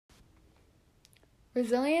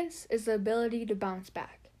Resilience is the ability to bounce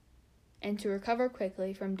back and to recover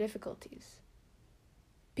quickly from difficulties.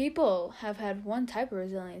 People have had one type of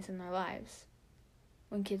resilience in their lives.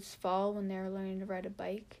 When kids fall when they are learning to ride a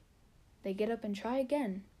bike, they get up and try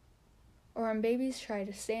again. Or when babies try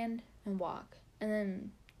to stand and walk and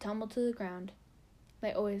then tumble to the ground,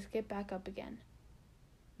 they always get back up again.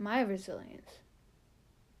 My resilience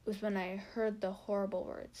was when I heard the horrible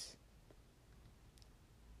words.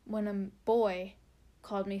 When a boy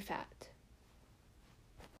called me fat.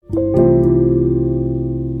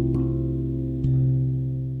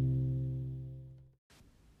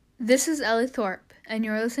 This is Ellie Thorpe, and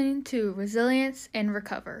you're listening to Resilience and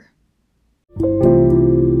Recover.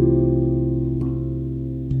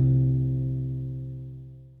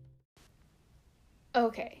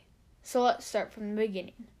 Okay, so let's start from the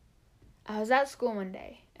beginning. I was at school one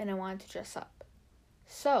day, and I wanted to dress up.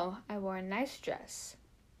 So I wore a nice dress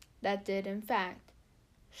that did, in fact,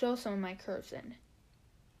 show some of my curves in.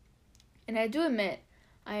 And I do admit,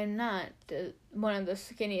 I am not one of the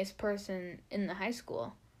skinniest person in the high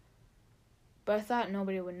school. But I thought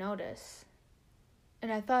nobody would notice.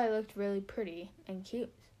 And I thought I looked really pretty and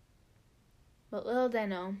cute. But little did I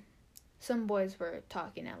know, some boys were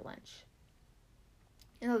talking at lunch.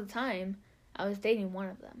 And at the time, I was dating one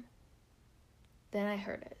of them. Then I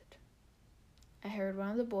heard it. I heard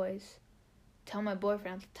one of the boys tell my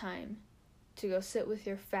boyfriend at the time to go sit with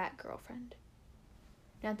your fat girlfriend.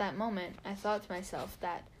 And at that moment, I thought to myself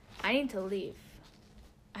that I need to leave.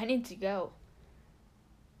 I need to go.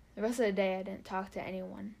 The rest of the day, I didn't talk to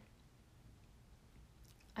anyone.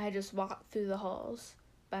 I just walked through the halls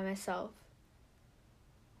by myself,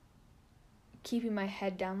 keeping my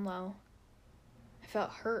head down low. I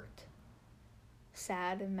felt hurt,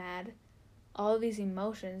 sad and mad, all of these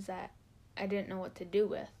emotions that I didn't know what to do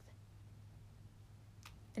with.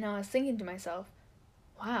 And I was thinking to myself,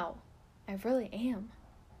 wow, I really am.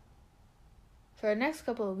 For the next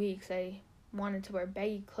couple of weeks, I wanted to wear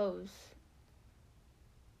baggy clothes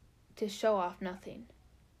to show off nothing.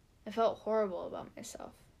 I felt horrible about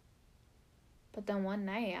myself. But then one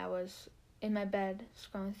night I was in my bed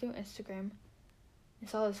scrolling through Instagram and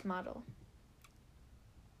saw this model.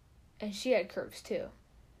 And she had curves too.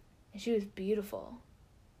 And she was beautiful.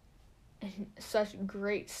 And such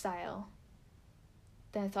great style.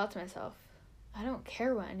 Then I thought to myself, I don't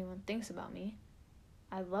care what anyone thinks about me.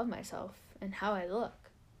 I love myself and how I look.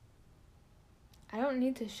 I don't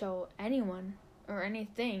need to show anyone or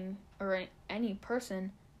anything or any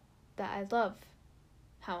person that I love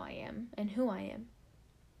how I am and who I am.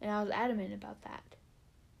 And I was adamant about that.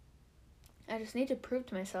 I just need to prove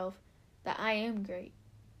to myself that I am great.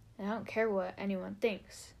 And I don't care what anyone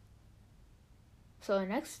thinks. So the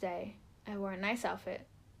next day, I wore a nice outfit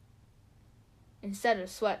instead of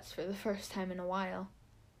sweats for the first time in a while.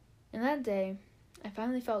 And that day, I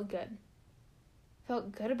finally felt good.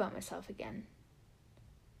 Felt good about myself again.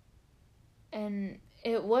 And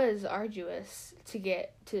it was arduous to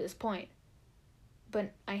get to this point.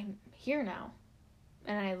 But I'm here now.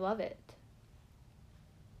 And I love it.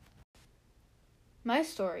 My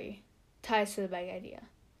story ties to the big idea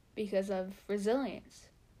because of resilience.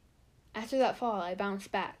 After that fall, I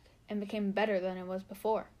bounced back and became better than I was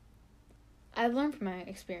before. I learned from my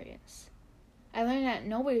experience. I learned that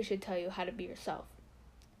nobody should tell you how to be yourself.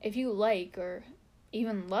 If you like or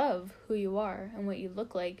even love who you are and what you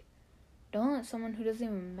look like, don't let someone who doesn't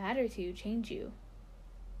even matter to you change you.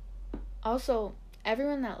 Also,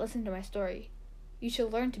 everyone that listened to my story, you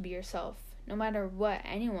should learn to be yourself. No matter what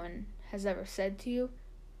anyone has ever said to you,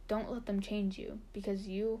 don't let them change you because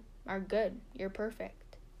you are good. You're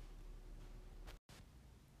perfect.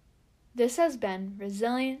 This has been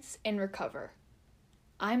Resilience and Recover.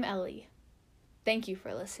 I'm Ellie. Thank you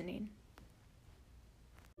for listening.